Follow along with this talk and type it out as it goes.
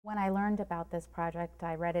When I learned about this project,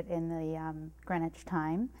 I read it in the Greenwich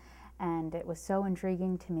Time, and it was so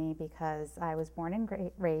intriguing to me because I was born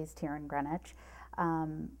and raised here in Greenwich,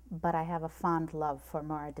 but I have a fond love for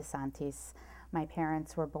Morra De Santis. My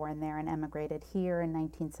parents were born there and emigrated here in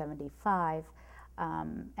 1975,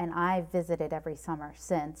 and I've visited every summer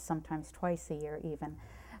since, sometimes twice a year even.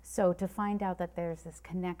 So to find out that there's this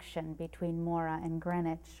connection between Morra and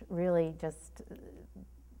Greenwich really just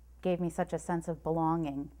gave me such a sense of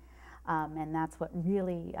belonging. And that's what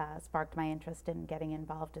really sparked my interest in getting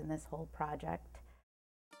involved in this whole project.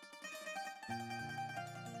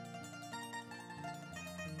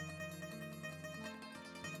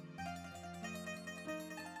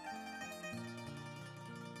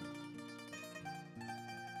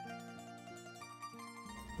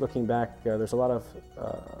 Looking back, there's a lot of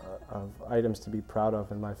items to be proud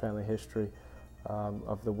of in my family history,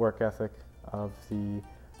 of the work ethic, of the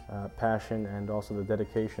passion, and also the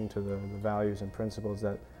dedication to the values and principles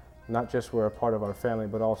that not just were a part of our family,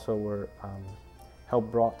 but also were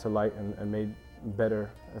helped brought to light and made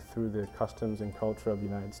better through the customs and culture of the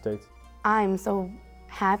United States. I'm so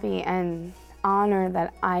happy and honored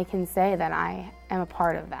that I can say that I am a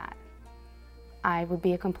part of that. I would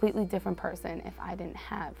be a completely different person if I didn't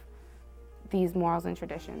have these morals and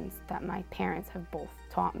traditions that my parents have both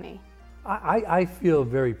taught me. I feel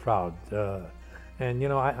very proud. And you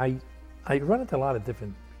know, I run into a lot of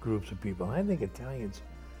different groups of people. I think Italians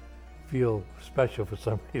feel special for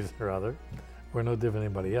some reason or other. We're no different than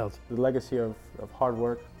anybody else. The legacy of hard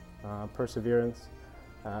work, perseverance,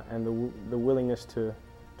 and the willingness to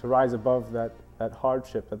rise above that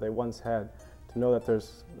hardship that they once had, to know that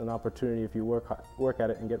there's an opportunity if you work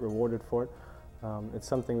at it and get rewarded for it. It's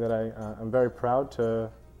something that I'm very proud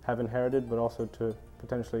to have inherited, but also to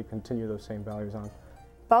potentially continue those same values on.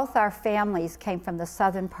 Both our families came from the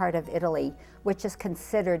southern part of Italy, which is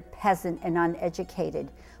considered peasant and uneducated,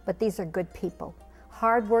 but these are good people,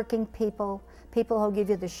 hard-working people, people who'll give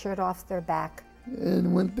you the shirt off their back.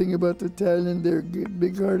 And one thing about the Italian, they're good,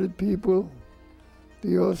 big-hearted people.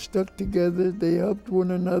 They all stuck together, they helped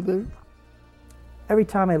one another. Every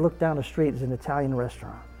time I look down the street is an Italian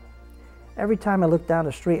restaurant. Every time I look down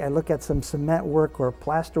the street, I look at some cement work or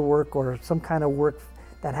plaster work or some kind of work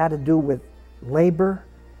that had to do with labor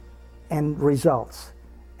and results.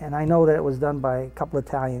 And I know that it was done by a couple of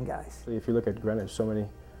Italian guys. If you look at Greenwich, so many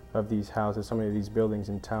of these houses, so many of these buildings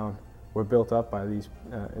in town were built up by these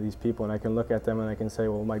people, and I can look at them and I can say,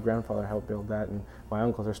 well, my grandfather helped build that, and my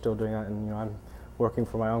uncles are still doing that, and you know, I'm working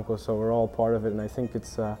for my uncles, so we're all part of it, and I think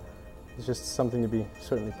it's just something to be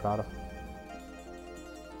certainly proud of.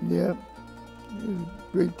 Yeah,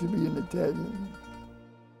 it's great to be an Italian.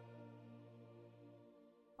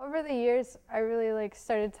 Over the years, I really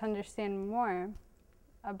started to understand more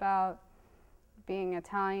about being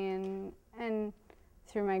Italian, and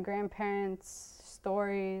through my grandparents'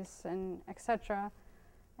 stories and etc.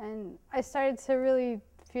 And I started to really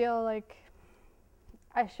feel like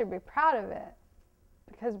I should be proud of it,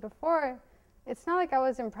 because before, it's not like I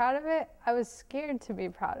wasn't proud of it, I was scared to be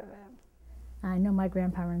proud of it. I know my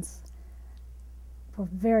grandparents were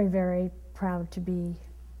very, very proud to be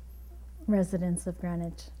residents of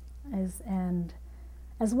Greenwich,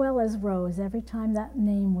 as well as Rose. Every time that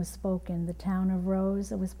name was spoken, the town of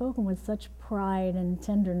Rose, it was spoken with such pride and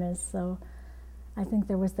tenderness, so I think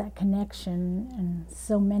there was that connection, and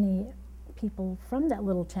so many people from that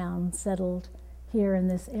little town settled here in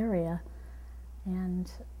this area. And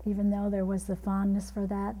even though there was the fondness for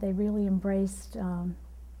that, they really embraced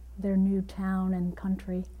their new town and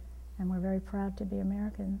country, and we're very proud to be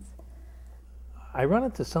Americans. I run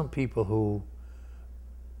into some people who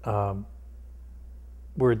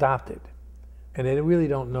were adopted, and they really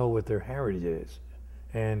don't know what their heritage is.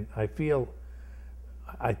 And I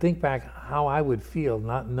think back how I would feel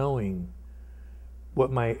not knowing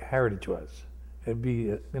what my heritage was. It'd be,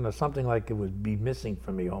 you know, something like it would be missing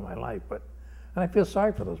from me all my life. And I feel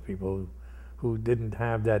sorry for those people who didn't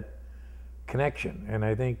have that connection. And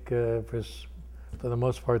I think for the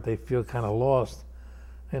most part, they feel kind of lost.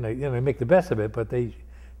 And they make the best of it, but they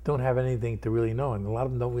don't have anything to really know. And a lot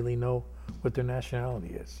of them don't really know what their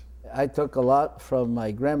nationality is. I took a lot from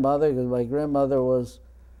my grandmother, because my grandmother was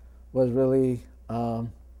really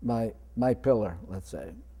my pillar, let's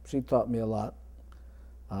say. She taught me a lot.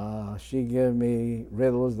 She gave me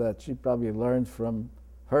riddles that she probably learned from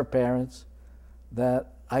her parents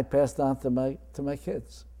that I passed on to my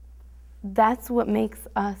kids. That's what makes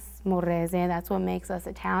us Morrese, that's what makes us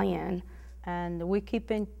Italian. And we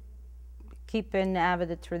keeping avid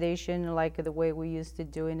the tradition like the way we used to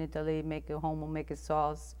do in Italy, make a homemade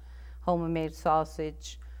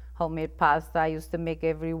sausage, homemade pasta. I used to make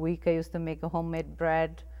every week. I used to make a homemade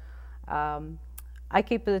bread. I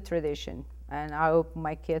keep the tradition, and I hope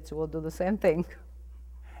my kids will do the same thing.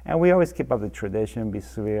 And we always keep up the tradition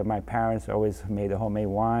because my parents always made a homemade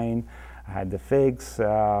wine. I had the figs,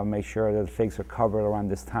 make sure that the figs are covered around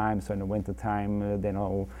this time, so in the winter time they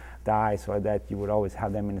don't die, so that you would always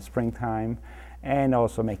have them in the springtime. And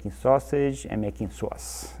also making sausage and making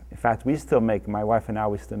sauce. In fact, we still make, my wife and I,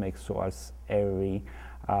 we still make sauce every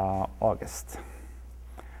August.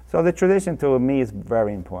 So the tradition to me is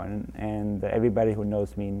very important, and everybody who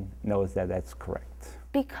knows me knows that that's correct.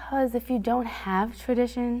 Because if you don't have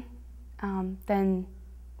tradition, then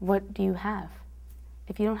what do you have?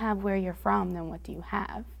 If you don't have where you're from, then what do you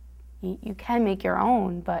have? You can make your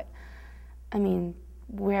own, but I mean,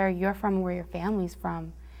 where you're from, where your family's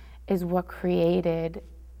from, is what created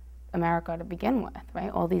America to begin with, right?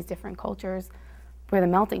 All these different cultures, we're the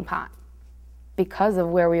melting pot because of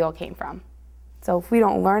where we all came from. So if we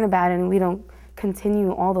don't learn about it and we don't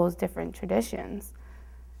continue all those different traditions,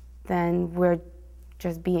 then we're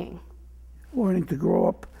just being. Learning to grow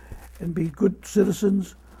up and be good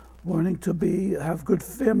citizens, learning to have good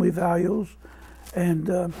family values,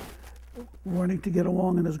 and learning to get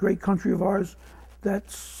along in this great country of ours.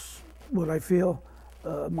 That's what I feel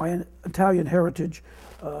my Italian heritage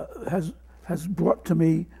has brought to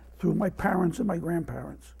me through my parents and my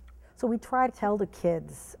grandparents. So we try to tell the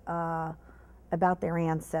kids about their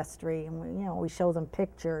ancestry, and we show them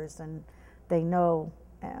pictures, and they know.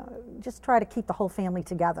 Just try to keep the whole family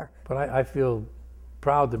together. But I feel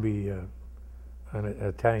proud to be an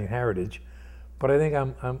Italian heritage, but I think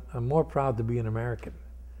I'm more proud to be an American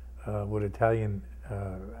with Italian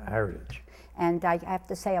heritage. And I have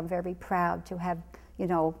to say I'm very proud to have,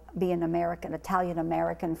 be an American, Italian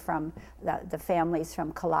American from the families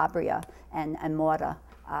from Calabria and Morra.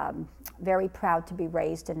 Very proud to be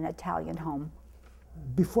raised in an Italian home.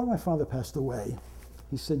 Before my father passed away,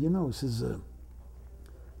 he said, he says,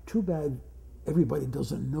 too bad everybody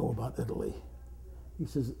doesn't know about Italy. He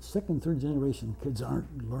says, second, third generation kids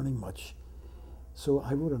aren't learning much. So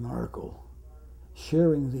I wrote an article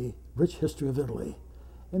sharing the rich history of Italy.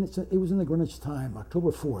 And it was in the Greenwich Time,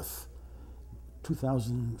 October 4th,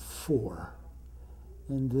 2004.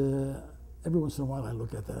 And every once in a while I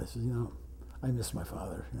look at that, I said, I miss my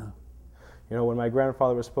father, When my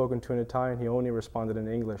grandfather was spoken to in Italian, he only responded in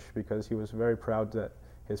English because he was very proud that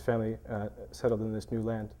his family settled in this new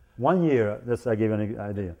land. One year, just to give you an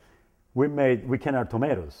idea, we canned our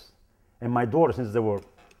tomatoes. And my daughter, since they were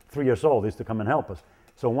 3 years old, used to come and help us.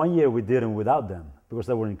 So one year we did them without them because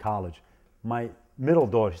they were in college. My middle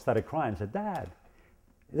daughter, she started crying and said, Dad,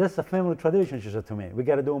 that's a family tradition, she said to me. We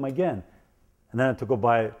got to do them again. And then I had to go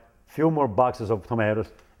buy a few more boxes of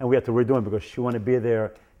tomatoes, and we had to redo them because she wanted to be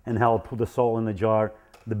there and help put the salt in the jar,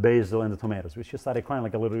 the basil, and the tomatoes. She started crying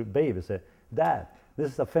like a little baby and said, Dad,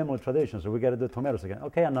 this is a family tradition, so we got to do tomatoes again.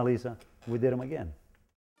 Okay, Annalisa, we did them again.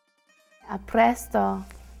 A presto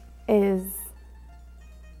is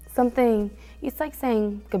something, it's like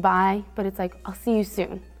saying goodbye, but it's like, I'll see you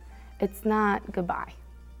soon. It's not goodbye.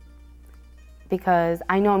 Because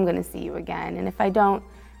I know I'm going to see you again, and if I don't,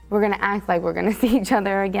 we're going to act like we're going to see each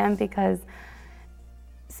other again, because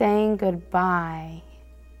saying goodbye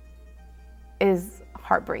is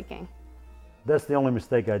heartbreaking. That's the only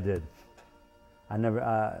mistake I did. I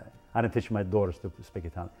didn't teach my daughters to speak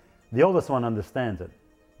Italian. The oldest one understands it,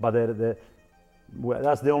 but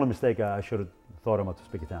that's the only mistake I should have thought about to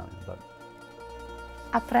speak Italian. But.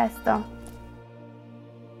 A presto.